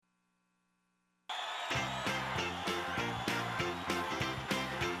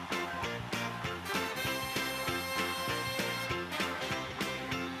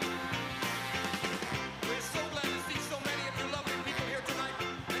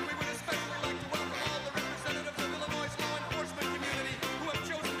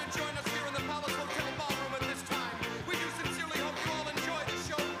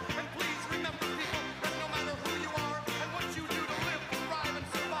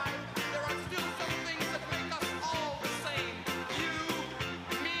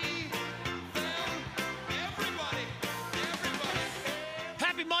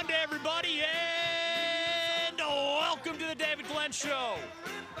David Glenn Show.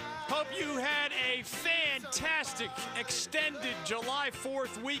 Hope you had a fantastic extended July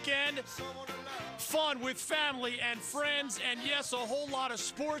 4th weekend. Fun with family and friends, and yes, a whole lot of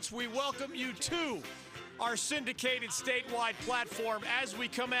sports. We welcome you to our syndicated statewide platform as we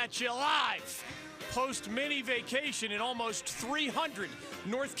come at you live post-mini vacation in almost 300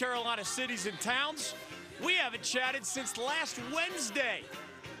 North Carolina cities and towns. We haven't chatted since last Wednesday,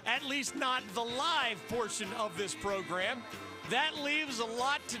 at least not the live portion of this program. That leaves a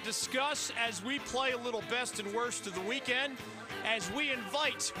lot to discuss as we play a little best and worst of the weekend, as we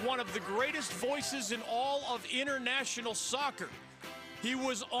invite one of the greatest voices in all of international soccer. He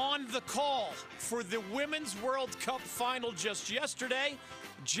was on the call for the Women's World Cup final just yesterday.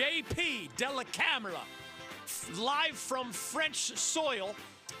 JP Dellacamera, live from French soil,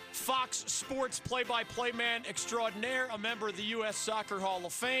 Fox Sports play-by-play man extraordinaire, a member of the U.S. Soccer Hall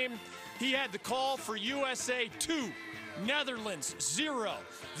of Fame. He had the call for USA 2, Netherlands 0.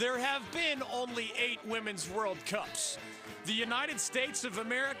 There have been only 8 Women's World Cups. The United States of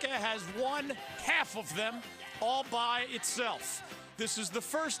America has won half of them all by itself. This is the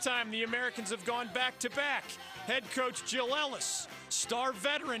first time the Americans have gone back-to-back. Head coach Jill Ellis, star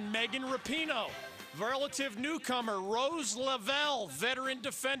veteran Megan Rapinoe, relative newcomer Rose Lavelle, veteran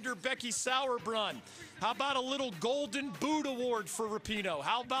defender Becky Sauerbrunn. How about a little Golden Boot Award for Rapinoe?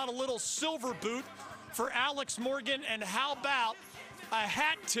 How about a little Silver Boot for Alex Morgan? And how about a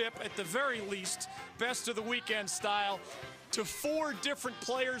hat tip, at the very least, best of the weekend style, to 4 different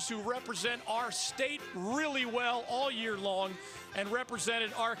players who represent our state really well all year long and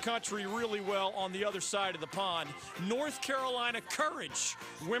represented our country really well on the other side of the pond. North Carolina Courage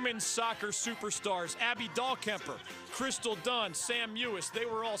women's soccer superstars, Abby Dahlkemper, Crystal Dunn, Sam Mewis, they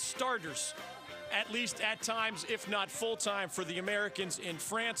were all starters, at least at times, if not full-time, for the Americans in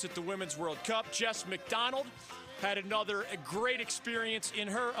France at the Women's World Cup. Jess McDonald had another great experience in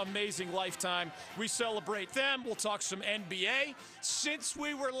her amazing lifetime. We celebrate them. We'll talk some NBA. Since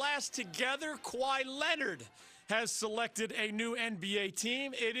we were last together, Kawhi Leonard has selected a new NBA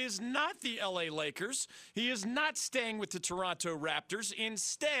team. It is not the LA Lakers. He is not staying with the Toronto Raptors.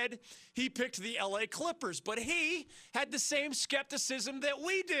 Instead, he picked the LA Clippers. But he had the same skepticism that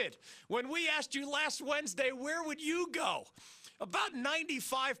we did. When we asked you last Wednesday, where would you go? About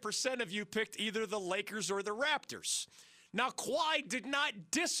 95% of you picked either the Lakers or the Raptors. Now, Kawhi did not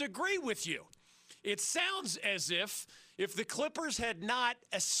disagree with you. It sounds as if the Clippers had not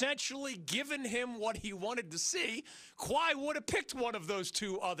essentially given him what he wanted to see, Kawhi would have picked one of those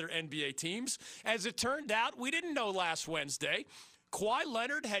 2 other NBA teams. As it turned out, we didn't know last Wednesday, Kawhi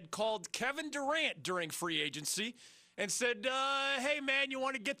Leonard had called Kevin Durant during free agency and said, hey, man, you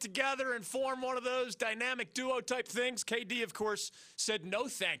want to get together and form one of those dynamic duo type things? KD, of course, said no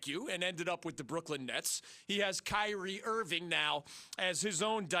thank you and ended up with the Brooklyn Nets. He has Kyrie Irving now as his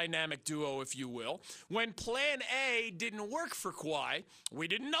own dynamic duo, if you will. When Plan A didn't work for Kawhi, we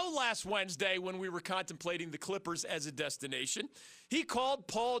didn't know last Wednesday when we were contemplating the Clippers as a destination, he called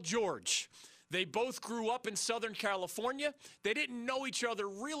Paul George. They both grew up in Southern California. They didn't know each other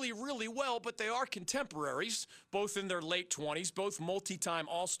really, really well, but they are contemporaries, both in their late 20s, both multi-time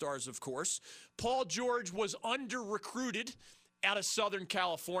All-Stars, of course. Paul George was under-recruited out of Southern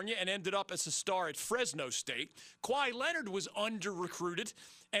California and ended up as a star at Fresno State. Kawhi Leonard was under-recruited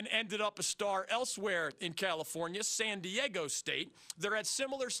and ended up a star elsewhere in California, San Diego State. They're at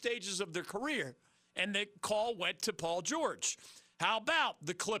similar stages of their career, and the call went to Paul George. How about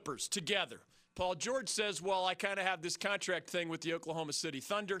the Clippers together? Paul George says, well, I kind of have this contract thing with the Oklahoma City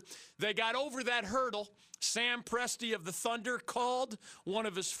Thunder. They got over that hurdle. Sam Presti of the Thunder called one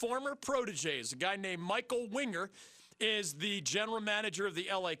of his former proteges, a guy named Michael Winger, is the general manager of the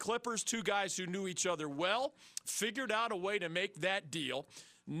LA Clippers, 2 guys who knew each other well, figured out a way to make that deal,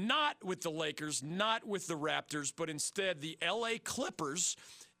 not with the Lakers, not with the Raptors, but instead the LA Clippers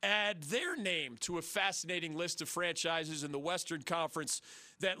add their name to a fascinating list of franchises in the Western Conference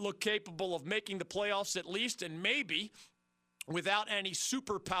that look capable of making the playoffs at least, and maybe, without any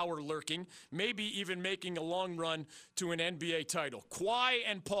superpower lurking, maybe even making a long run to an NBA title. Kawhi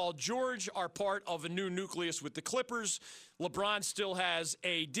and Paul George are part of a new nucleus with the Clippers. LeBron still has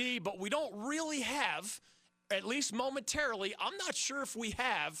AD, but we don't really have, at least momentarily, I'm not sure if we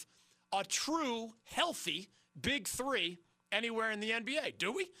have a true, healthy Big 3 anywhere in the NBA,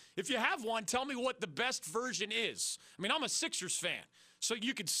 do we? If you have one, tell me what the best version is. I mean, I'm a Sixers fan, so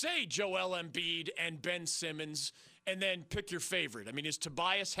you could say Joel Embiid and Ben Simmons and then pick your favorite. I mean, is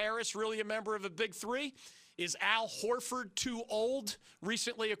Tobias Harris really a member of a Big 3? Is Al Horford too old,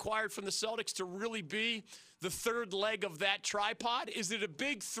 recently acquired from the Celtics, to really be the third leg of that tripod? Is it a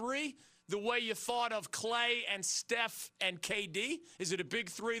Big 3 the way you thought of Clay and Steph and KD? Is it a big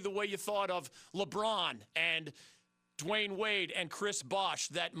three the way you thought of LeBron and Dwayne Wade and Chris Bosh,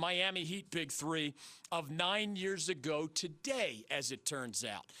 that Miami Heat big three of 9 years ago today, as it turns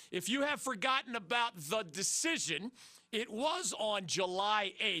out? If you have forgotten about the decision, it was on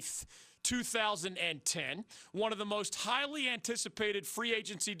July 8th, 2010, one of the most highly anticipated free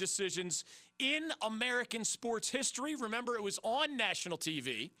agency decisions in American sports history. Remember, it was on national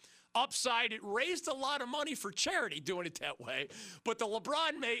TV. Upside, it raised a lot of money for charity doing it that way. But the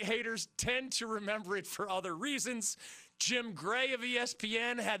LeBron haters tend to remember it for other reasons. Jim Gray of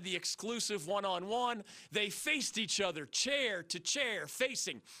ESPN had the exclusive one-on-one. They faced each other, chair to chair,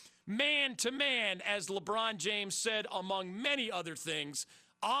 facing man to man, as LeBron James said, among many other things,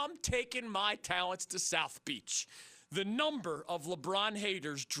 "I'm taking my talents to South Beach." The number of LeBron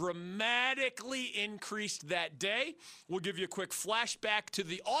haters dramatically increased that day. We'll give you a quick flashback to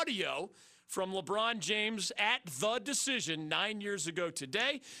the audio from LeBron James at the decision 9 years ago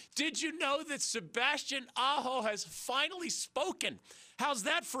today. Did you know that Sebastian Aho has finally spoken? How's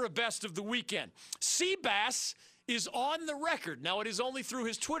that for a best of the weekend? Seabass is on the record. Now, it is only through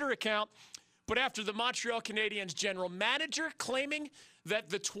his Twitter account, but after the Montreal Canadiens general manager claiming that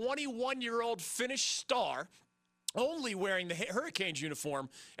the 21-year-old Finnish star, only wearing the Hurricanes uniform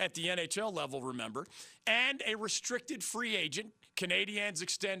at the NHL level, remember, and a restricted free agent, Canadiens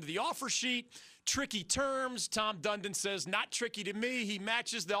extend the offer sheet. Tricky terms. Tom Dundon says, not tricky to me. He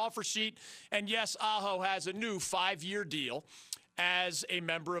matches the offer sheet. And yes, Aho has a new 5-year deal as a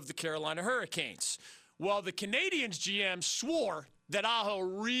member of the Carolina Hurricanes. Well, the Canadiens GM swore that Aho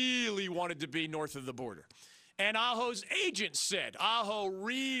really wanted to be north of the border. And Aho's agent said Aho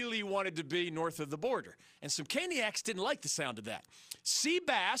really wanted to be north of the border. And some Caniacs didn't like the sound of that.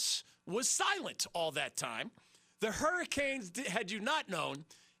 Seabass was silent all that time. The Hurricanes, had you not known,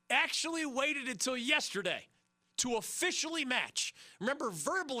 actually waited until yesterday to officially match. Remember,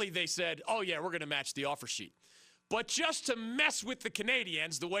 verbally they said, oh, yeah, we're going to match the offer sheet. But just to mess with the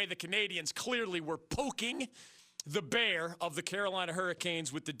Canadiens, the way the Canadiens clearly were poking the bear of the Carolina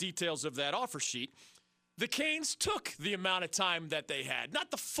Hurricanes with the details of that offer sheet, the Canes took the amount of time that they had.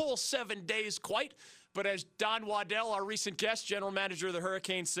 Not the full 7 days quite, but as Don Waddell, our recent guest, general manager of the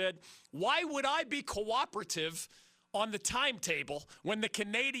Hurricanes, said, why would I be cooperative on the timetable when the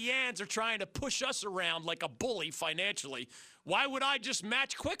Canadiens are trying to push us around like a bully financially? Why would I just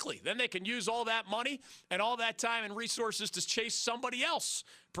match quickly? Then they can use all that money and all that time and resources to chase somebody else,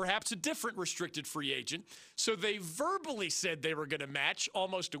 perhaps a different restricted free agent. So they verbally said they were going to match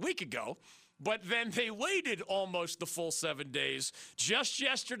almost a week ago. But then they waited almost the full 7 days. Just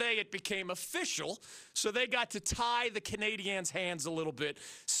yesterday, it became official, so they got to tie the Canadiens' hands a little bit.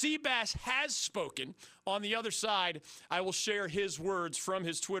 Seabass has spoken. On the other side, I will share his words from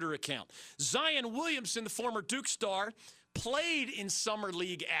his Twitter account. Zion Williamson, the former Duke star, played in Summer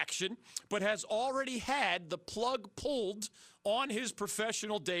League action, but has already had the plug pulled on his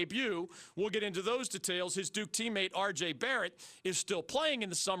professional debut. We'll get into those details. His Duke teammate, R.J. Barrett, is still playing in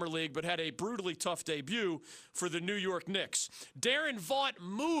the Summer League, but had a brutally tough debut for the New York Knicks. Darren Vaught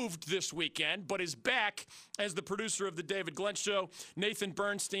moved this weekend, but is back as the producer of the David Glenn Show. Nathan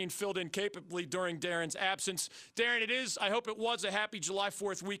Bernstein filled in capably during Darren's absence. Darren, I hope it was a happy July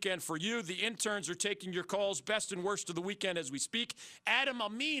 4th weekend for you. The interns are taking your calls, best and worst of the weekend as we speak. Adam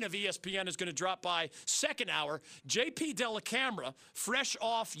Amin of ESPN is going to drop by second hour. JP Dellacamera, fresh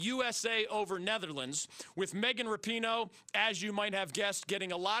off USA over Netherlands, with Megan Rapinoe, as you might have guessed,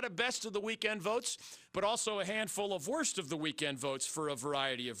 getting a lot of best of the weekend votes, but also a handful of worst of the weekend votes for a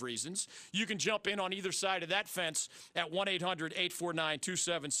variety of reasons. You can jump in on either side of that fence at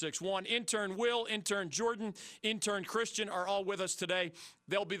 1-800-849-2761. Intern Will, intern Jordan, intern Christian are all with us today.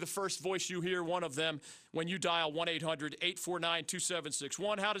 They'll be the first voice you hear, one of them, when you dial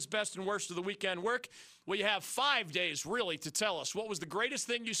 1-800-849-2761. How does best and worst of the weekend work? Well, you have 5 days, really, to tell us what was the greatest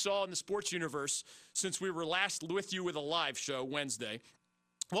thing you saw in the sports universe since we were last with you with a live show Wednesday.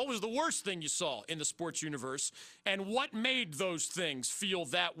 What was the worst thing you saw in the sports universe, and what made those things feel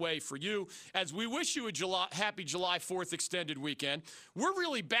that way for you? As we wish you a happy July 4th extended weekend, we're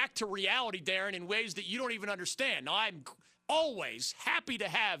really back to reality, Darren, in ways that you don't even understand. Now, I'm always happy to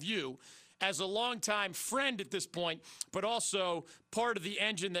have you as a longtime friend at this point, but also part of the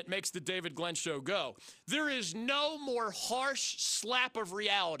engine that makes the David Glenn Show go. There is no more harsh slap of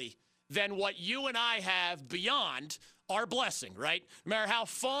reality than what you and I have beyond our blessing, right? No matter how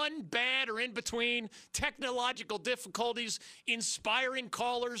fun, bad, or in between, technological difficulties, inspiring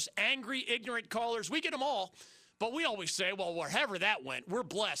callers, angry, ignorant callers, we get them all. But we always say, well, wherever that went, we're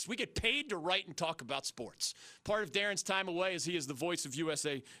blessed. We get paid to write and talk about sports. Part of Darren's time away is he is the voice of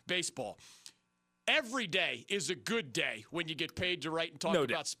USA Baseball. Every day is a good day when you get paid to write and talk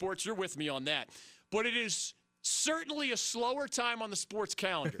about sports. You're with me on that. But it is certainly a slower time on the sports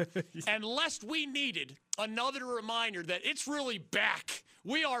calendar. And lest we needed another reminder that it's really back.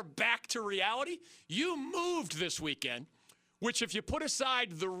 We are back to reality. You moved this weekend, which if you put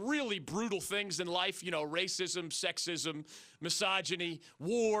aside the really brutal things in life, racism, sexism, misogyny,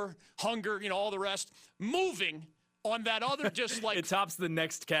 war, hunger, all the rest, moving on that other just like... It tops the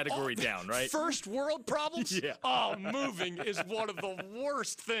next category down, right? First world problems? Yeah. Oh, moving is one of the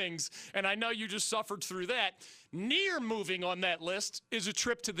worst things, and I know you just suffered through that. Near moving on that list is a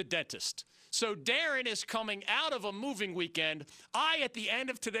trip to the dentist. So Darren is coming out of a moving weekend. I, at the end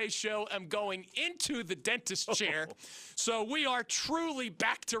of today's show, am going into the dentist chair. So we are truly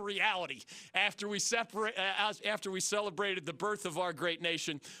back to reality after we celebrated the birth of our great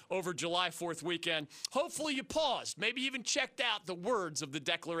nation over July 4th weekend. Hopefully you paused, maybe even checked out the words of the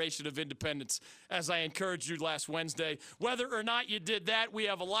Declaration of Independence as I encouraged you last Wednesday. Whether or not you did that, we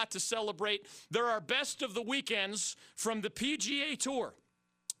have a lot to celebrate. There are best of the weekends from the PGA Tour,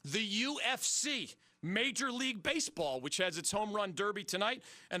 the UFC, Major League Baseball, which has its home run derby tonight,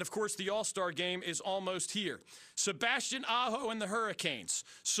 and of course the All-Star game is almost here. Sebastian Aho and the Hurricanes,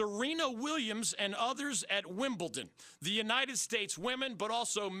 Serena Williams and others at Wimbledon, the United States women, but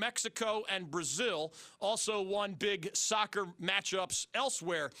also Mexico and Brazil also won big soccer matchups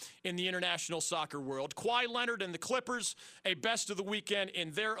elsewhere in the international soccer world. Kawhi Leonard and the Clippers, a best of the weekend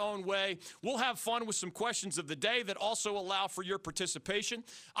in their own way. We'll have fun with some questions of the day that also allow for your participation.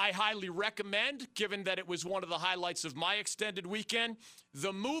 I highly recommend, given that it was one of the highlights of my extended weekend,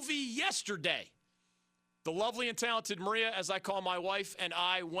 the movie Yesterday. The lovely and talented Maria, as I call my wife, and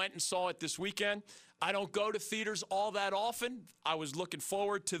I went and saw it this weekend. I don't go to theaters all that often. I was looking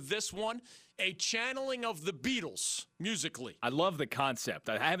forward to this one, a channeling of the Beatles musically. I love the concept.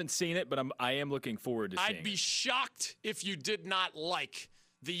 I haven't seen it, but I am looking forward to seeing it. I'd be shocked if you did not like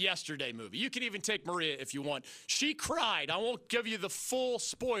the Yesterday movie. You can even take Maria if you want. She cried. I won't give you the full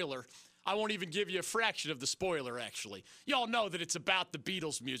spoiler. I won't even give you a fraction of the spoiler, actually. Y'all know that it's about the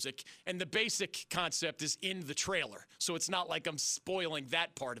Beatles music, and the basic concept is in the trailer, so it's not like I'm spoiling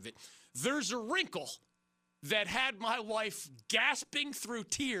that part of it. There's a wrinkle that had my wife gasping through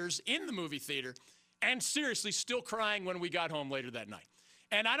tears in the movie theater and seriously still crying when we got home later that night.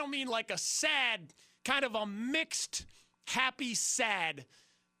 And I don't mean like a sad, kind of a mixed, happy, sad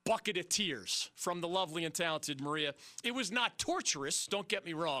bucket of tears from the lovely and talented Maria. It was not torturous, don't get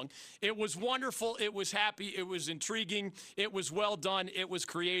me wrong. It was wonderful, it was happy, it was intriguing, it was well done, it was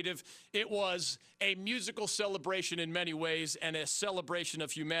creative. It was a musical celebration in many ways and a celebration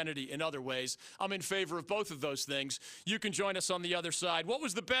of humanity in other ways. I'm in favor of both of those things. You can join us on the other side. What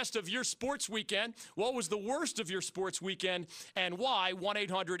was the best of your sports weekend? What was the worst of your sports weekend? And why?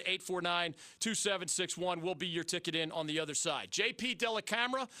 1-800-849-2761 will be your ticket in on the other side. JP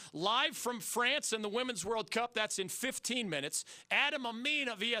Dellacamera, live from France and the Women's World Cup. That's in 15 minutes. Adam Amin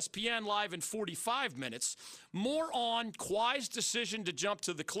of ESPN live in 45 minutes. More on Kawhi's decision to jump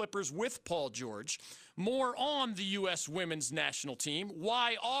to the Clippers with Paul George. More on the U.S. women's national team.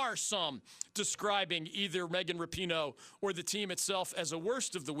 Why are some describing either Megan Rapinoe or the team itself as a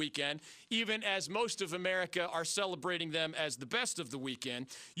worst of the weekend, even as most of America are celebrating them as the best of the weekend?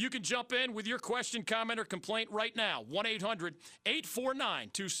 You can jump in with your question, comment, or complaint right now.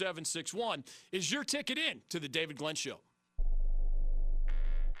 1-800-849-2761 is your ticket in to the David Glenn Show.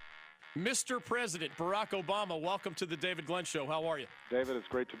 Mr. President Barack Obama, welcome to the David Glenn Show. How are you? David, it's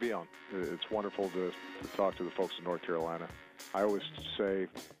great to be on. It's wonderful to talk to the folks in North Carolina. I always say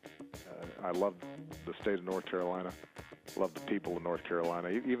I love the state of North Carolina, love the people of North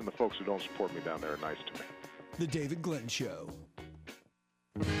Carolina. Even the folks who don't support me down there are nice to me. The David Glenn Show.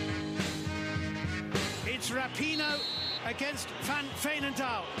 It's Rapinoe against Van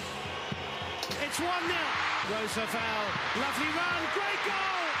Veenendaal. It's 1-0. Rose Lavelle, lovely run, great goal!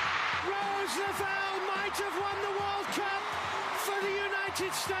 Rose Lavelle might have won the World Cup for the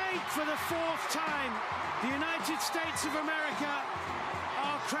United States for the 4th time. The United States of America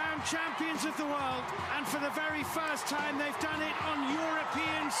are crowned champions of the world, and for the very first time they've done it on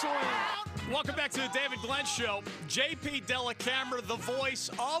European soil. Welcome back to the David Glenn Show. JP Dellacamera, the voice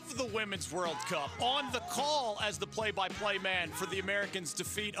of the Women's World Cup, on the call as the play-by-play man for the Americans'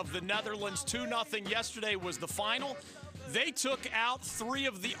 defeat of the Netherlands 2-0. Yesterday was the final. They took out 3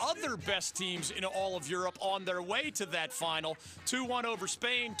 of the other best teams in all of Europe on their way to that final. 2-1 over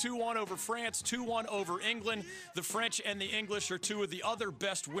Spain, 2-1 over France, 2-1 over England. The French and the English are 2 of the other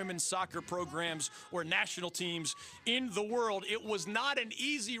best women's soccer programs or national teams in the world. It was not an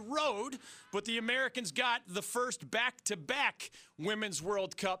easy road, but the Americans got the first back-to-back Women's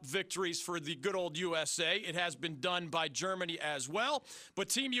World Cup victories for the good old USA. It has been done by Germany as well, but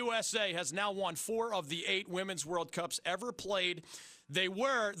Team USA has now won 4 of the 8 Women's World Cups ever played. They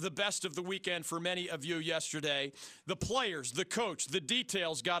were the best of the weekend for many of you yesterday. The players, the coach, the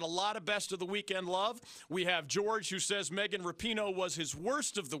details got a lot of best of the weekend love. We have George, who says Megan Rapinoe was his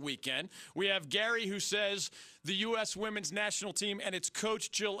worst of the weekend. We have Gary, who says the U.S. women's national team and its coach,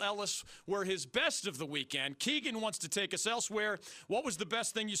 Jill Ellis, were his best of the weekend. Keegan wants to take us elsewhere. What was the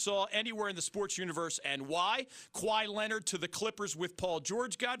best thing you saw anywhere in the sports universe and why? Kawhi Leonard to the Clippers with Paul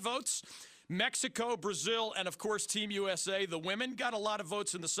George got votes. Mexico, Brazil, and, of course, Team USA. The women got a lot of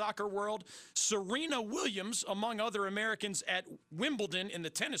votes in the soccer world. Serena Williams, among other Americans at Wimbledon in the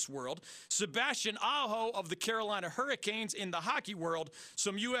tennis world. Sebastian Aho of the Carolina Hurricanes in the hockey world.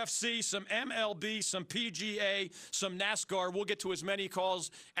 Some UFC, some MLB, some PGA, some NASCAR. We'll get to as many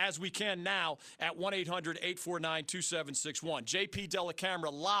calls as we can now at 1-800-849-2761. JP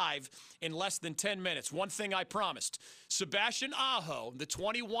Dellacamera live in less than 10 minutes. One thing I promised. Sebastian Aho, the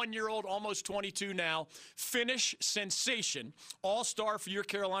 21-year-old, almost 22 now, Finnish sensation, all-star for your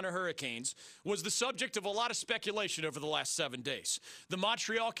Carolina Hurricanes, was the subject of a lot of speculation over the last 7 days. The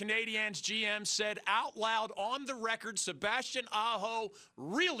Montreal Canadiens GM said out loud on the record, Sebastian Aho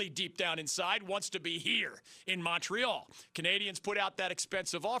really deep down inside wants to be here in Montreal. Canadiens put out that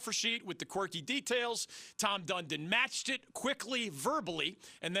expensive offer sheet with the quirky details. Tom Dundon matched it quickly, verbally,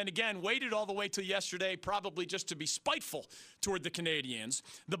 and then again waited all the way till yesterday, probably just to be spiteful toward the Canadiens.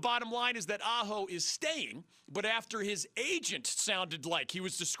 The bottom line is that Aho is staying, but after his agent sounded like he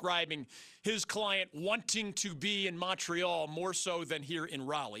was describing his client wanting to be in Montreal more so than here in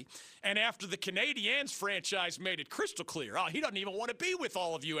Raleigh, and after the Canadiens franchise made it crystal clear, he doesn't even want to be with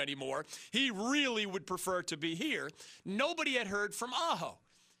all of you anymore. He really would prefer to be here. Nobody had heard from Aho.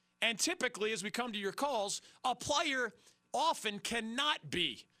 And typically, as we come to your calls, a player often cannot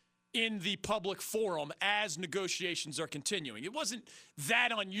be in the public forum as negotiations are continuing. It wasn't that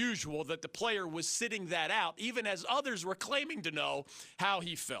unusual that the player was sitting that out, even as others were claiming to know how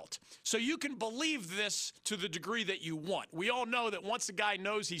he felt. So you can believe this to the degree that you want. We all know that once a guy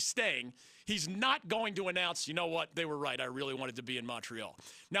knows he's staying, he's not going to announce, you know what, they were right, I really wanted to be in Montreal.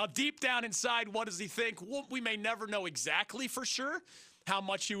 Now, deep down inside, what does he think? Well, we may never know exactly for sure how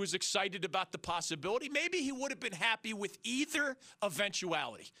much he was excited about the possibility. Maybe he would have been happy with either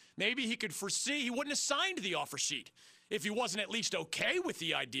eventuality. Maybe he could foresee he wouldn't have signed the offer sheet if he wasn't at least okay with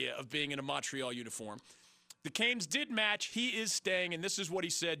the idea of being in a Montreal uniform. The Canes did match. He is staying, and this is what he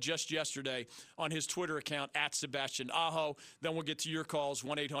said just yesterday on his Twitter account, @Sebastian Aho. Then we'll get to your calls,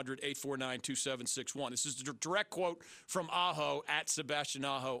 1-800-849-2761. This is the direct quote from Aho, @Sebastian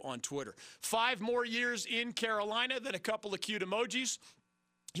Aho on Twitter. 5 more years in Carolina, then a couple of cute emojis.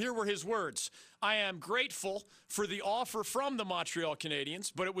 Here were his words. I am grateful for the offer from the Montreal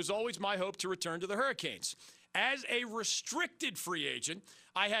Canadiens, but it was always my hope to return to the Hurricanes. As a restricted free agent,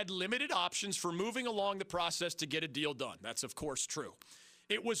 I had limited options for moving along the process to get a deal done. That's, of course, true.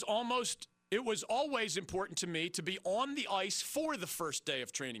 It was always important to me to be on the ice for the first day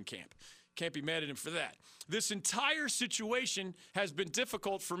of training camp. Can't be mad at him for that. This entire situation has been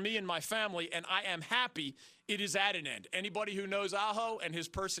difficult for me and my family, and I am happy it is at an end. Anybody who knows Aho and his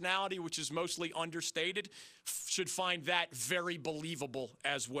personality, which is mostly understated, should find that very believable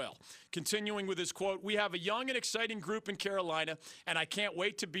as well. Continuing with his quote, we have a young and exciting group in Carolina, and I can't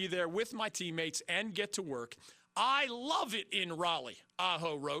wait to be there with my teammates and get to work. I love it in Raleigh,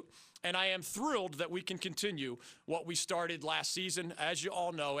 Aho wrote, and I am thrilled that we can continue what we started last season. As you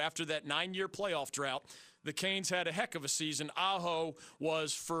all know, after that 9-year playoff drought, the Canes had a heck of a season. Aho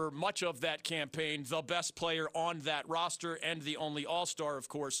was, for much of that campaign, the best player on that roster and the only all-star, of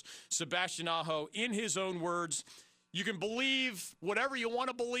course. Sebastian Aho, in his own words, you can believe whatever you want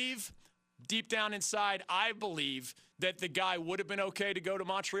to believe. Deep down inside, I believe that the guy would have been okay to go to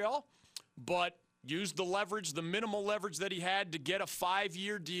Montreal, but used the leverage, the minimal leverage that he had to get a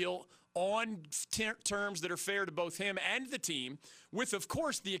 5-year deal on terms that are fair to both him and the team, with, of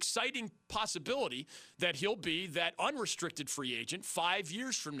course, the exciting possibility that he'll be that unrestricted free agent 5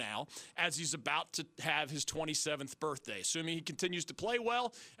 years from now as he's about to have his 27th birthday. Assuming he continues to play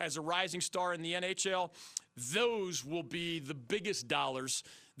well as a rising star in the NHL, those will be the biggest dollars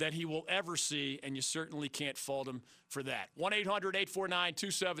that he will ever see, and you certainly can't fault him for that.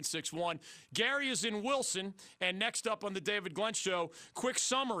 1-800-849-2761. Gary is in Wilson, and next up on the David Glenn Show, quick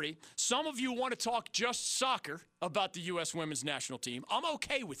summary. Some of you want to talk just soccer about the U.S. women's national team. I'm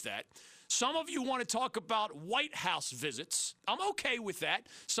okay with that. Some of you want to talk about White House visits. I'm okay with that.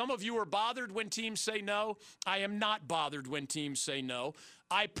 Some of you are bothered when teams say no. I am not bothered when teams say no.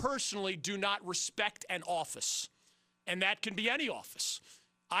 I personally do not respect an office, and that can be any office.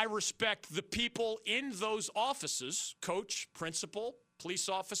 I respect the people in those offices, coach, principal, police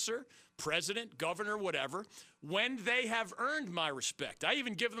officer, president, governor, whatever, when they have earned my respect. I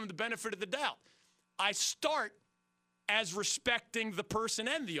even give them the benefit of the doubt. I start as respecting the person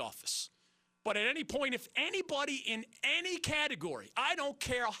and the office. But at any point, if anybody in any category, I don't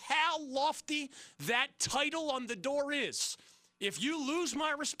care how lofty that title on the door is, if you lose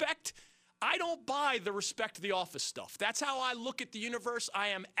my respect, I don't buy the respect the office stuff. That's how I look at the universe. I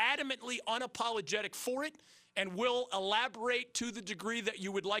am adamantly unapologetic for it and will elaborate to the degree that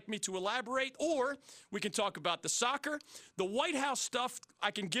you would like me to elaborate. Or we can talk about the soccer. The White House stuff,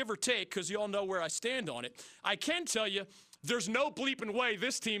 I can give or take because you all know where I stand on it. I can tell you, there's no bleeping way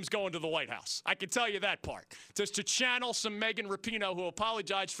this team's going to the White House. I can tell you that part. Just to channel some Megan Rapinoe, who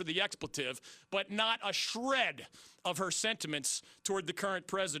apologized for the expletive, but not a shred of her sentiments toward the current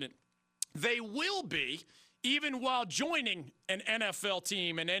president. They will be, even while joining an NFL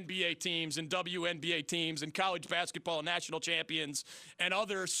team and NBA teams and WNBA teams and college basketball national champions and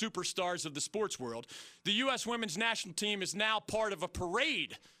other superstars of the sports world. The U.S. women's national team is now part of a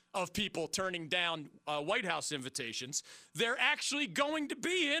parade of people turning down White House invitations. They're actually going to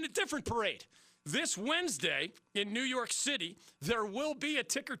be in a different parade. This Wednesday in New York City, there will be a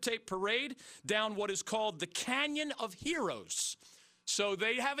ticker tape parade down what is called the Canyon of Heroes. So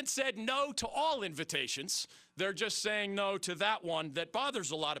they haven't said no to all invitations. They're just saying no to that one that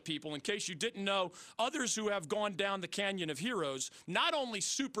bothers a lot of people. In case you didn't know, others who have gone down the Canyon of Heroes, not only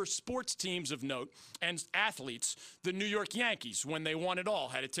super sports teams of note and athletes, the New York Yankees, when they won it all,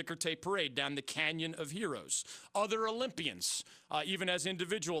 had a ticker tape parade down the Canyon of Heroes. Other Olympians, even as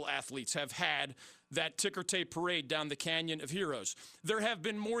individual athletes, have had that ticker tape parade down the Canyon of Heroes. There have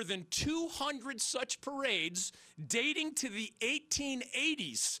been more than 200 such parades dating to the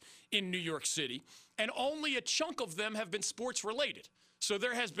 1880s in New York City, and only a chunk of them have been sports related. So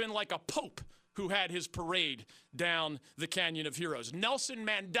there has been like a pope who had his parade down the Canyon of Heroes. Nelson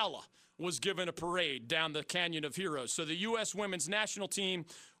Mandela was given a parade down the Canyon of Heroes. So the U.S. women's national team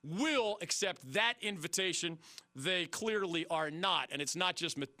will accept that invitation. They clearly are not, and it's not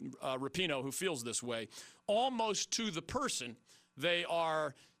just Rapinoe who feels this way. Almost to the person, they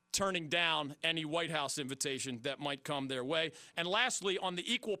are turning down any White House invitation that might come their way. And lastly, on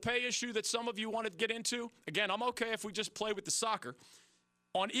the equal pay issue that some of you wanted to get into, again, I'm okay if we just play with the soccer.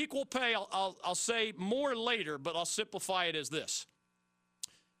 On equal pay, I'll say more later, but I'll simplify it as this.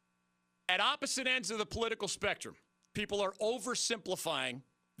 At opposite ends of the political spectrum, people are oversimplifying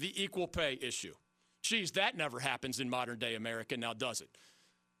the equal pay issue. Geez, that never happens in modern-day America now, does it?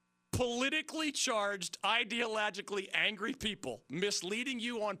 Politically charged, ideologically angry people misleading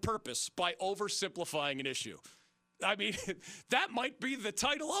you on purpose by oversimplifying an issue. I mean, that might be the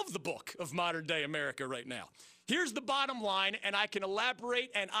title of the book of modern-day America right now. Here's the bottom line, and I can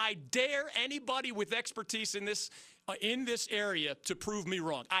elaborate, and I dare anybody with expertise in this area to prove me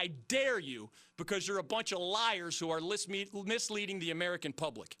wrong. I dare you, because you're a bunch of liars who are misleading the American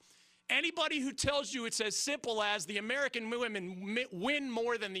public. Anybody who tells you it's as simple as the American women win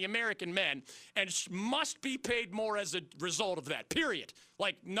more than the American men and must be paid more as a result of that, period.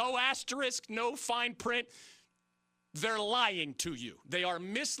 Like no asterisk, no fine print. They're lying to you. They are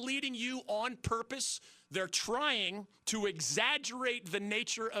misleading you on purpose. They're trying to exaggerate the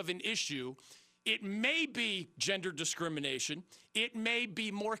nature of an issue. It may be gender discrimination. It may be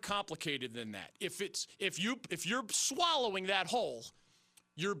more complicated than that. If you're swallowing that whole,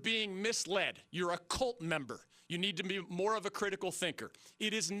 you're being misled. You're a cult member. You need to be more of a critical thinker.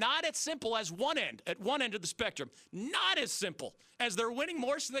 It is not as simple as at one end of the spectrum, not as simple as they're winning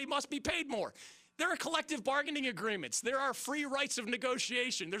more, so they must be paid more. There are collective bargaining agreements. There are free rights of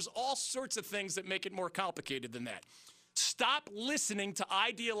negotiation. There's all sorts of things that make it more complicated than that. Stop listening to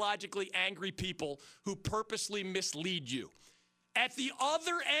ideologically angry people who purposely mislead you. At the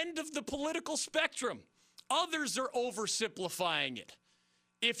other end of the political spectrum, others are oversimplifying it.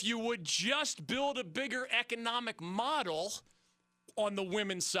 If you would just build a bigger economic model on the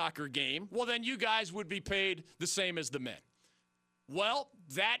women's soccer game, well, then you guys would be paid the same as the men. Well,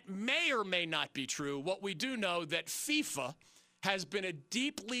 that may or may not be true. What we do know that FIFA has been a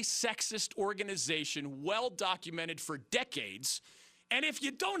deeply sexist organization, well documented for decades, And if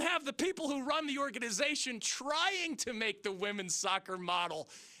you don't have the people who run the organization trying to make the women's soccer model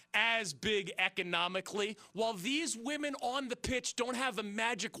as big economically, while these women on the pitch don't have a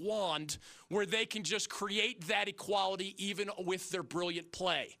magic wand where they can just create that equality even with their brilliant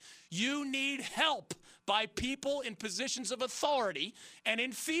play. You need help by people in positions of authority, and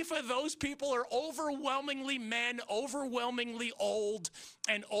in FIFA, those people are overwhelmingly men, overwhelmingly old,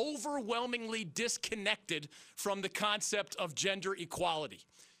 and overwhelmingly disconnected from the concept of gender equality.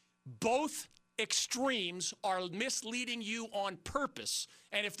 Both extremes are misleading you on purpose.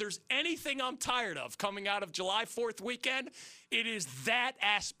 And if there's anything I'm tired of coming out of July 4th weekend, it is that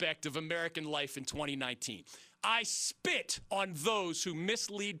aspect of American life in 2019. I spit on those who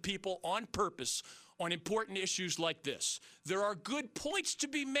mislead people on purpose on important issues like this. There are good points to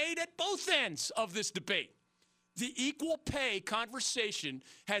be made at both ends of this debate. The equal pay conversation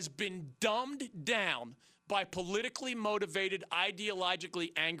has been dumbed down by politically motivated,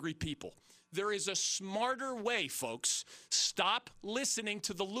 ideologically angry people. There is a smarter way, folks. Stop listening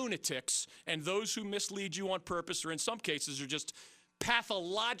to the lunatics and those who mislead you on purpose, or in some cases are just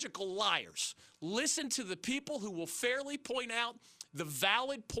pathological liars. Listen to the people who will fairly point out the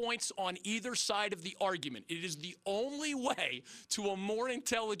valid points on either side of the argument. It is the only way to a more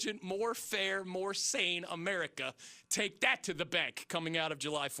intelligent, more fair, more sane America. Take that to the bank coming out of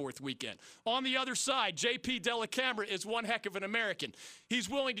July 4th weekend. On the other side, JP Dellacamera is one heck of an American. He's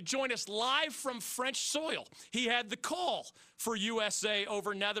willing to join us live from French soil. He had the call for USA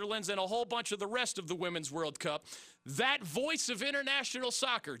over Netherlands and a whole bunch of the rest of the Women's World Cup. That voice of international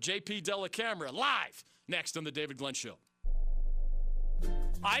soccer, JP Dellacamera, live next on The David Glenn Show.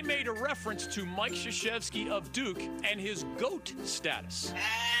 I made a reference to Mike Krzyzewski of Duke and his GOAT status.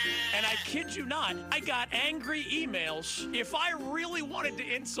 And I kid you not, I got angry emails. If I really wanted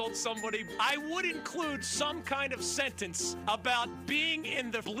to insult somebody, I would include some kind of sentence about being in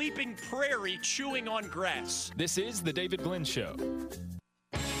the bleeping prairie chewing on grass. This is The David Glenn Show.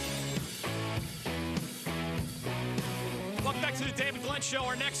 Welcome back to the David Glenn Show.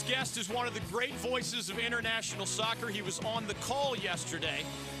 Our next guest is one of the great voices of international soccer. He was on the call yesterday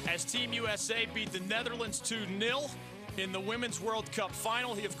as Team USA beat the Netherlands 2-0 in the Women's World Cup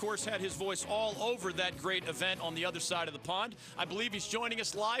final. He, of course, had his voice all over that great event on the other side of the pond. I believe he's joining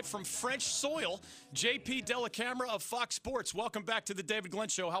us live from French soil. JP Dellacamera of Fox Sports. Welcome back to the David Glenn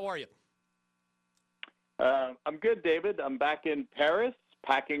Show. How are you? I'm good, David. I'm back in Paris.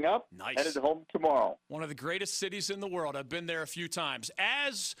 Packing up, nice. Headed home tomorrow. One of the greatest cities in the world. I've been there a few times.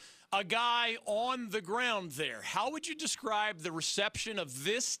 As a guy on the ground there, how would you describe the reception of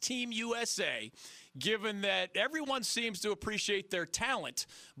this Team USA, given that everyone seems to appreciate their talent,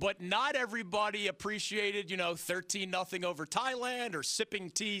 but not everybody appreciated, 13-0 over Thailand or sipping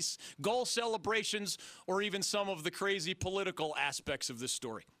teas, goal celebrations, or even some of the crazy political aspects of this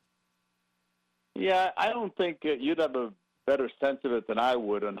story? Yeah, I don't think you'd have a better sense of it than I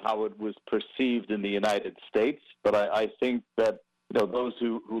would on how it was perceived in the United States. But I think that those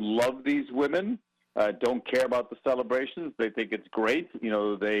who love these women don't care about the celebrations. They think it's great.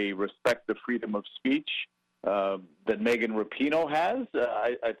 They respect the freedom of speech that Megan Rapinoe has.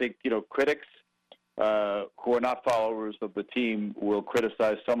 I think critics who are not followers of the team will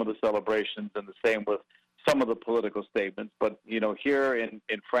criticize some of the celebrations, and the same with some of the political statements. But here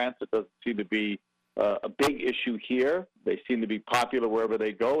in France, it doesn't seem to be a big issue here. They seem to be popular wherever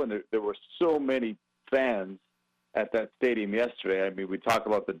they go, and there were so many fans at that stadium yesterday. I mean, we talk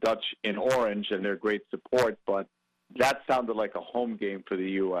about the Dutch in orange and their great support, but that sounded like a home game for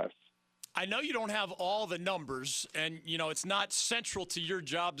the U.S. I know you don't have all the numbers, and, it's not central to your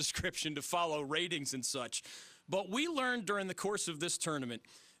job description to follow ratings and such, but we learned during the course of this tournament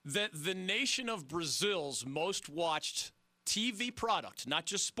that the nation of Brazil's most watched TV product, not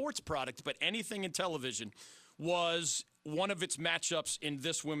just sports product, but anything in television, was one of its matchups in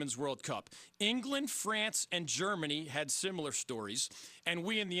this Women's World Cup. England, France, and Germany had similar stories, and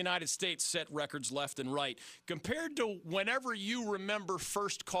we in the United States set records left and right. Compared to whenever you remember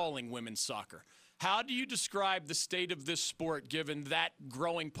first calling women's soccer, how do you describe the state of this sport given that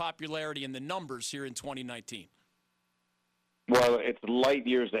growing popularity and the numbers here in 2019? Well, it's light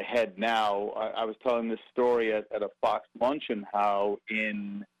years ahead now. I was telling this story at a Fox luncheon how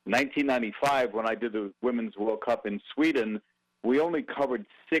in 1995, when I did the Women's World Cup in Sweden, we only covered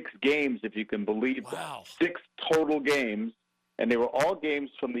 6 games, if you can believe wow. that. 6 total games, and they were all games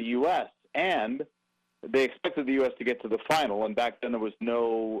from the U.S., and they expected the U.S. to get to the final, and back then there was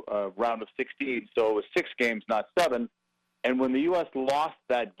no round of 16, so it was 6 games, not 7. And when the U.S. lost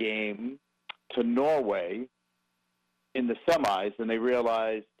that game to Norway in the semis, and they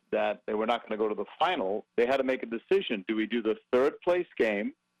realized that they were not going to go to the final, they had to make a decision. Do we do the third-place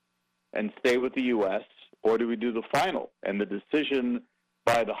game and stay with the U.S., or do we do the final? And the decision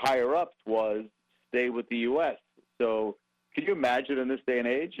by the higher-ups was stay with the U.S. So can you imagine in this day and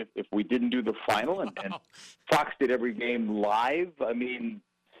age if we didn't do the final and Fox did every game live? I mean,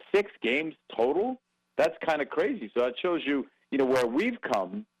 6 games total? That's kind of crazy. So that shows you, where we've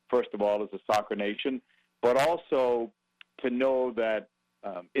come, first of all, as a soccer nation, but also to know that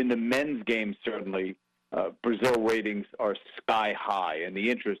in the men's game, certainly, Brazil ratings are sky high, and the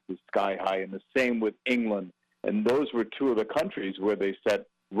interest is sky high, and the same with England. And those were 2 of the countries where they set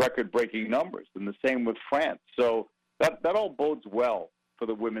record-breaking numbers, and the same with France. So that all bodes well for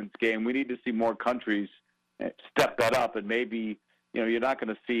the women's game. We need to see more countries step that up, and maybe, you're not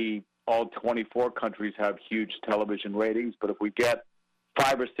going to see all 24 countries have huge television ratings, but if we get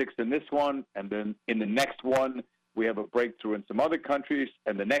 5 or 6 in this one, and then in the next one, we have a breakthrough in some other countries,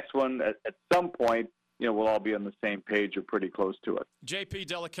 and the next one, at some point, we'll all be on the same page or pretty close to it. JP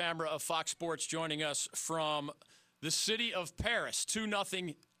Dellacamera of Fox Sports joining us from the city of Paris.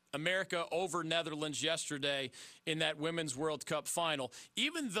 2-0 America over Netherlands yesterday in that Women's World Cup final.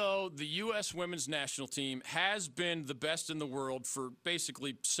 Even though the U.S. women's national team has been the best in the world for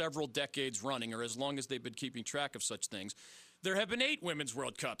basically several decades running, or as long as they've been keeping track of such things, there have been 8 Women's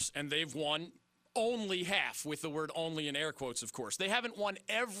World Cups, and they've won only half, with the word only in air quotes, of course. They haven't won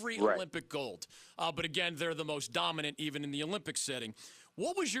every Olympic gold. But again, they're the most dominant even in the Olympic setting.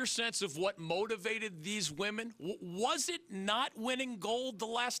 What was your sense of what motivated these women? Was it not winning gold the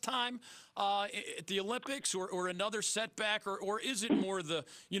last time at the Olympics, or another setback, or is it more the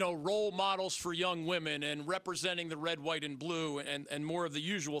role models for young women and representing the red, white, and blue, and more of the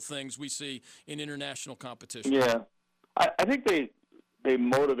usual things we see in international competition? Yeah, I think they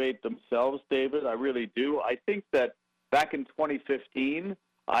motivate themselves, David. I really do. I think that back in 2015,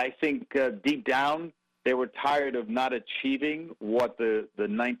 I think deep down they were tired of not achieving what the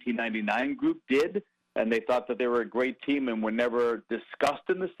 1999 group did, and they thought that they were a great team and were never discussed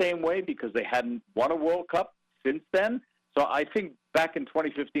in the same way because they hadn't won a World Cup since then. So I think back in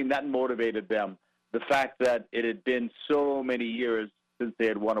 2015 that motivated them, the fact that it had been so many years since they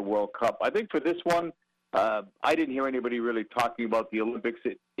had won a World Cup. I think for this one, I didn't hear anybody really talking about the Olympics.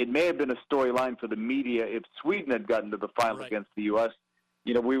 It may have been a storyline for the media if Sweden had gotten to the final against the U.S.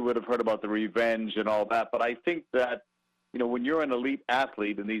 We would have heard about the revenge and all that. But I think that, when you're an elite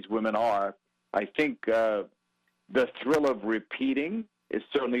athlete, and these women are, I think the thrill of repeating is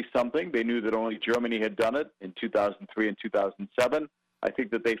certainly something. They knew that only Germany had done it in 2003 and 2007. I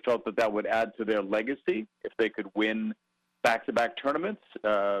think that they felt that that would add to their legacy if they could win back-to-back tournaments.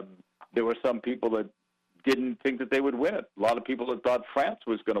 There were some people that didn't think that they would win it. A lot of people that thought France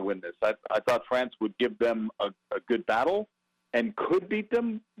was going to win this. I thought France would give them a good battle and could beat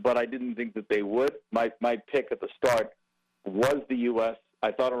them, but I didn't think that they would. My pick at the start was the U.S.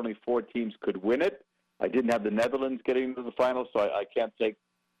 I thought only 4 teams could win it. I didn't have the Netherlands getting into the final, so I can't take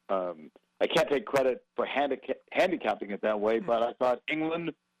credit for handicapping it that way. But I thought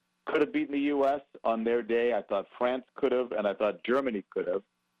England could have beaten the U.S. on their day. I thought France could have, and I thought Germany could have.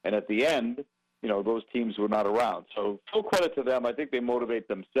 And at the end, those teams were not around. So full credit to them. I think they motivate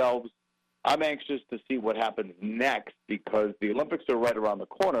themselves. I'm anxious to see what happens next because the Olympics are right around the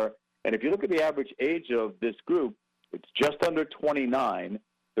corner. And if you look at the average age of this group, it's just under 29.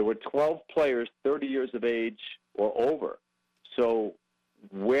 There were 12 players 30 years of age or over. So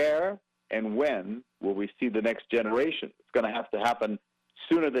where and when will we see the next generation? It's going to have to happen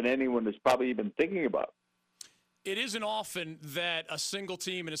sooner than anyone is probably even thinking about. It isn't often that a single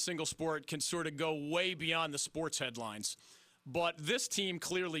team in a single sport can sort of go way beyond the sports headlines. But this team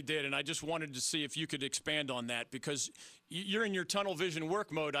clearly did, and I just wanted to see if you could expand on that because you're in your tunnel vision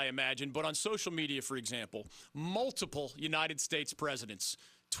work mode, I imagine. But on social media, for example, multiple United States presidents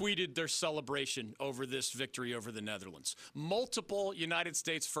tweeted their celebration over this victory over the Netherlands. Multiple United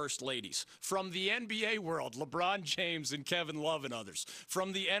States First Ladies. From the NBA world, LeBron James and Kevin Love and others.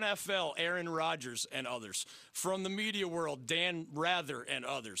 From the NFL, Aaron Rodgers and others. From the media world, Dan Rather and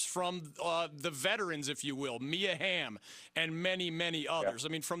others. From the veterans, if you will, Mia Hamm and many, many others. Yeah.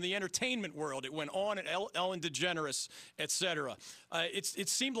 I mean, from the entertainment world, it went on, and Ellen DeGeneres, etc. It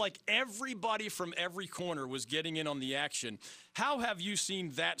seemed like everybody from every corner was getting in on the action. How have you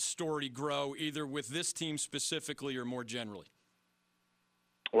seen that story grow, either with this team specifically or more generally?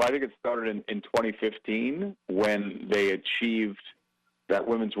 Well, I think it started in 2015 when they achieved that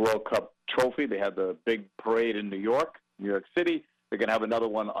Women's World Cup trophy. They had the big parade in New York City. They're going to have another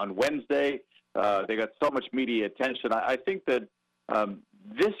one on Wednesday. They got so much media attention. I think that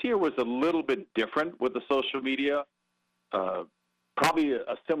this year was a little bit different with the social media. probably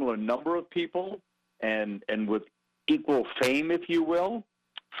a similar number of people and with equal fame, if you will,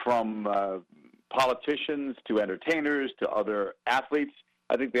 from politicians to entertainers to other athletes.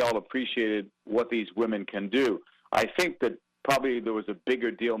 I think they all appreciated what these women can do. I think that probably there was a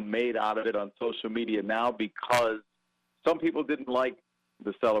bigger deal made out of it on social media now because some people didn't like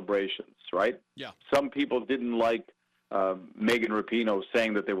the celebrations, right? Yeah. Some people didn't like Megan Rapinoe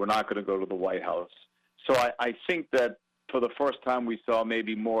saying that they were not going to go to the White House. So I think that for the first time we saw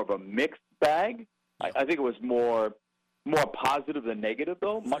maybe more of a mixed bag. I think it was more positive than negative,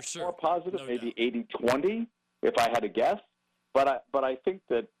 though. Much more positive, maybe 80-20, if I had to guess. But I think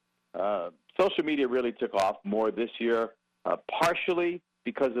that social media really took off more this year, partially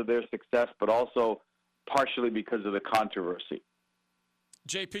because of their success, but also partially because of the controversy.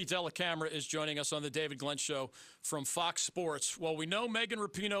 JP Dellacamera is joining us on the David Glenn Show from Fox Sports. Well, we know Megan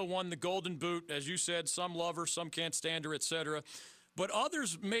Rapinoe won the Golden Boot. As you said, some love her, some can't stand her, etc. But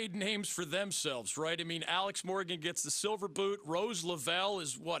others made names for themselves, right? I mean, Alex Morgan gets the silver boot. Rose Lavelle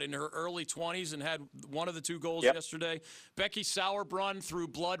is, in her early 20s and had one of the 2 goals yesterday. Becky Sauerbrunn threw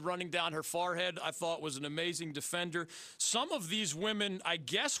blood running down her forehead, I thought was an amazing defender. Some of these women, I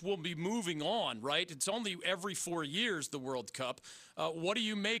guess, will be moving on, right? It's only every 4 years, the World Cup. What do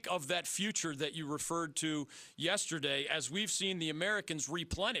you make of that future that you referred to yesterday, as we've seen the Americans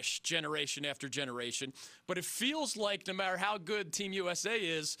replenish generation after generation? But it feels like no matter how good Team USA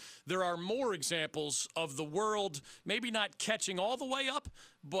is, there are more examples of the world maybe not catching all the way up,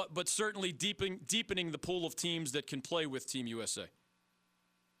 but certainly deepening the pool of teams that can play with Team USA.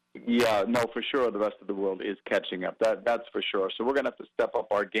 Yeah, no, for sure the rest of the world is catching up. That's for sure. So we're going to have to step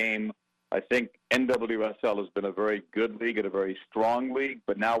up our game. I think NWSL has been a very good league and a very strong league,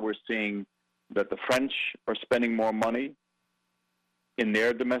 but now we're seeing that the French are spending more money in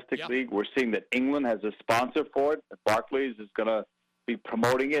their domestic league. We're seeing that England has a sponsor for it. Barclays is going to be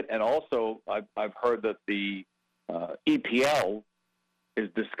promoting it. And also, I've heard that the EPL is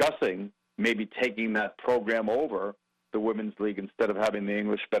discussing maybe taking that program over the Women's League instead of having the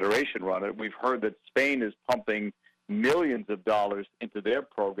English Federation run it. We've heard that Spain is pumping millions of dollars into their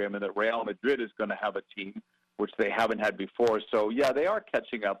program and that Real Madrid is going to have a team, which they haven't had before. So, yeah, they are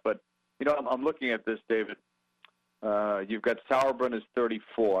catching up. But, you know, I'm looking at this, David. You've got Sauerbrunn is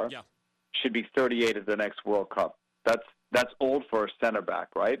 34. Yeah. Should be 38 at the next World Cup. That's old for a center back,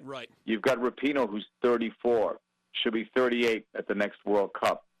 right? Right. You've got Rapinoe, who's 34. Should be 38 at the next World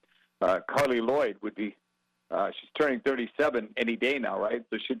Cup. Carly Lloyd would be she's turning 37 any day now, right?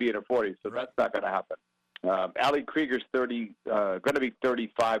 So she'd be in her 40s. So that's not going to happen. Ali Krieger's going to be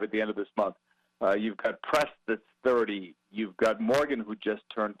 35 at the end of this month. You've got Press that's 30. You've got Morgan, who just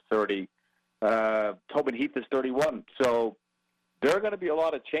turned 30. Tobin Heath is 31. So there are going to be a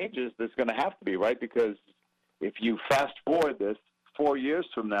lot of changes that's going to have to be, right? Because if you fast forward this 4 years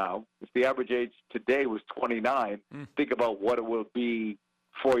from now, if the average age today was 29, think about what it will be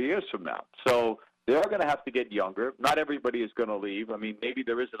 4 years from now. So they are going to have to get younger. Not everybody is going to leave. I mean, maybe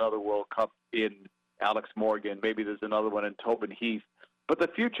there is another World Cup in Alex Morgan. Maybe there's another one in Tobin Heath. But the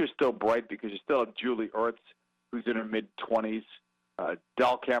future is still bright because you still have Julie Ertz, who's in her mid-20s.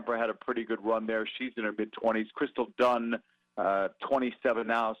 Dahlkemper had a pretty good run there. She's in her mid-20s. Crystal Dunn, 27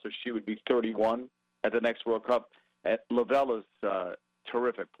 now, so she would be 31 at the next World Cup. And Lavelle is a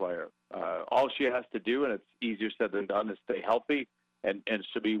terrific player. All she has to do, and it's easier said than done, is stay healthy and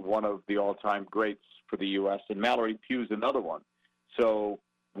should be one of the all-time greats for the U.S. And Mallory Pugh's another one. So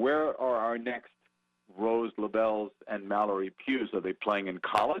where are our next Rose Lavelles and Mallory Pugh's? Are they playing in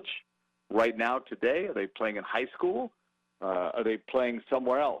college right now today? Are they playing in high school? Are they playing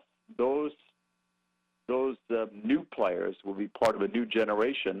somewhere else? Those new players will be part of a new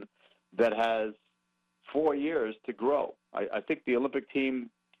generation that has 4 years to grow. I think the Olympic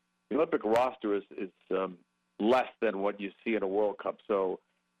roster is less than what you see in a World Cup. So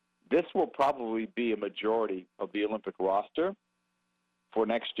this will probably be a majority of the Olympic roster for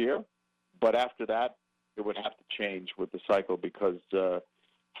next year. But after that, it would have to change with the cycle because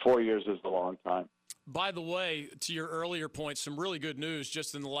 4 years is a long time. By the way, to your earlier point, some really good news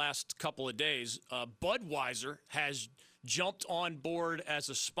just in the last couple of days. Budweiser has jumped on board as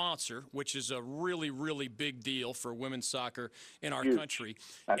a sponsor, which is a really, really big deal for women's soccer in our country.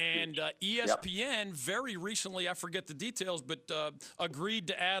 That's and ESPN very recently, I forget the details, but agreed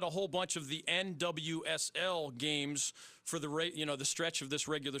to add a whole bunch of the NWSL games for the stretch of this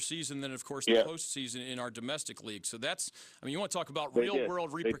regular season, then of course the postseason in our domestic league. So that's, I mean, you want to talk about real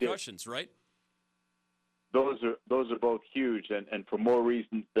world repercussions, right? Those are both huge, and for more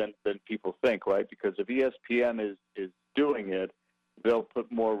reasons than people think, right? Because if ESPN is doing it, they'll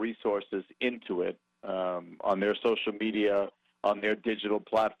put more resources into it on their social media, on their digital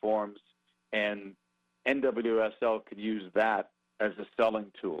platforms, and NWSL could use that as a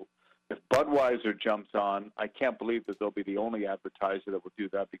selling tool. If Budweiser jumps on, I can't believe that they'll be the only advertiser that will do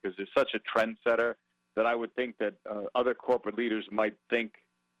that, because they're such a trendsetter that I would think that other corporate leaders might think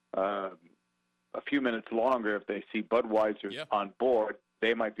a few minutes longer if they see Budweiser on board.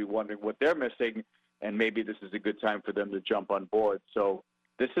 They might be wondering what they're missing, and maybe this is a good time for them to jump on board. So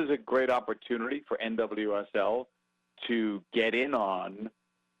this is a great opportunity for NWSL to get in on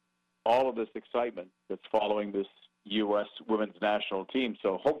all of this excitement that's following this U.S. women's national team.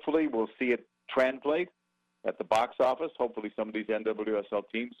 So hopefully we'll see it translate at the box office. Hopefully some of these NWSL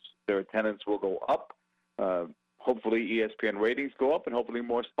teams, their attendance will go up. Hopefully ESPN ratings go up, and hopefully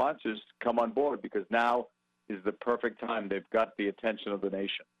more sponsors come on board, because now is the perfect time. They've got the attention of the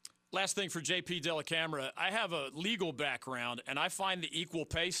nation. Last thing for JP Dellacamera. I have a legal background, and I find the equal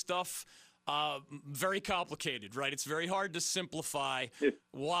pay stuff very complicated, right? It's very hard to simplify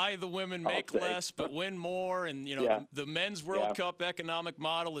why the women make less but win more. And, the men's World Cup economic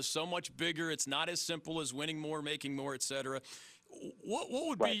model is so much bigger. It's not as simple as winning more, making more, et cetera. What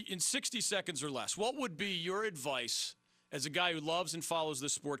would be, in 60 seconds or less, what would be your advice as a guy who loves and follows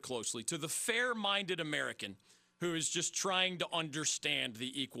this sport closely to the fair-minded American who is just trying to understand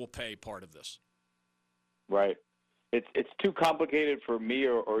the equal pay part of this? Right. It's too complicated for me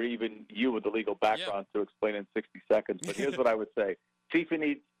or even you with the legal background to explain in 60 seconds. But here's what I would say.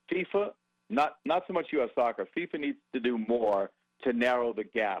 FIFA, not so much U.S. Soccer, FIFA needs to do more to narrow the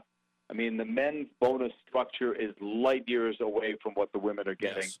gap. I mean, the men's bonus structure is light years away from what the women are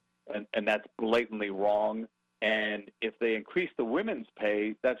getting, and that's blatantly wrong. And if they increase the women's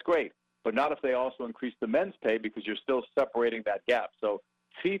pay, that's great. But not if they also increase the men's pay, because you're still separating that gap. So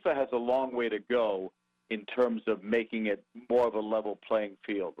FIFA has a long way to go in terms of making it more of a level playing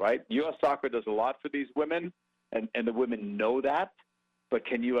field, right? U.S. Soccer does a lot for these women, and the women know that. But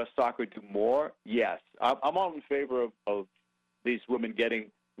can U.S. Soccer do more? Yes. I'm all in favor of these women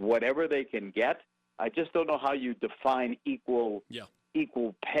getting whatever they can get. I just don't know how you define equal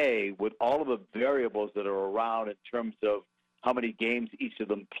pay with all of the variables that are around in terms of how many games each of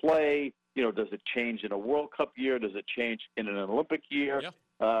them play. Does it change in a World Cup year? Does it change in an Olympic year?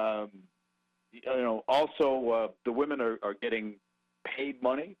 Also, the women are getting paid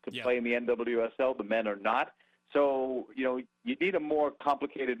money to play in the NWSL. The men are not. So, you need a more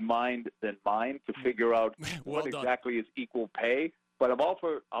complicated mind than mine to figure out what exactly is equal pay. But I'm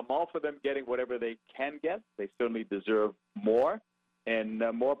all for them getting whatever they can get. They certainly deserve more, and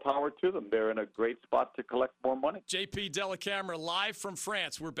more power to them. They're in a great spot to collect more money. JP Dellacamera live from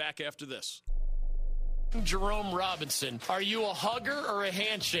France. We're back after this. Jerome Robinson, are you a hugger or a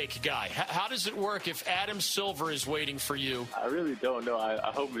handshake guy? How does it work if Adam Silver is waiting for you? I really don't know.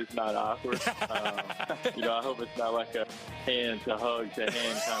 I hope it's not awkward. I hope it's not like a hand to hug to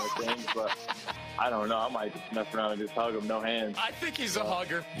hand kind of thing, but I don't know. I might just mess around and just hug him, no hands. I think he's a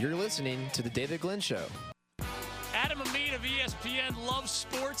hugger. You're listening to The David Glenn Show. Adam Amin of ESPN loves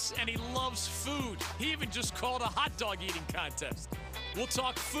sports, and he loves food. He even just called a hot dog eating contest. We'll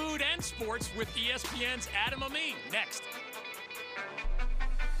talk food and sports with ESPN's Adam Amin next.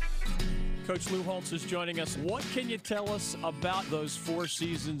 Coach Lou Holtz is joining us. What can you tell us about those 4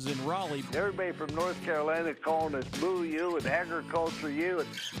 seasons in Raleigh? Everybody from North Carolina calling us Boo U and Agriculture U. And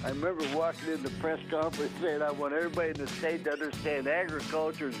I remember walking in the press conference saying I want everybody in the state to understand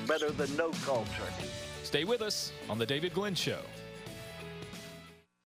agriculture is better than no culture. Stay with us on The David Glenn Show.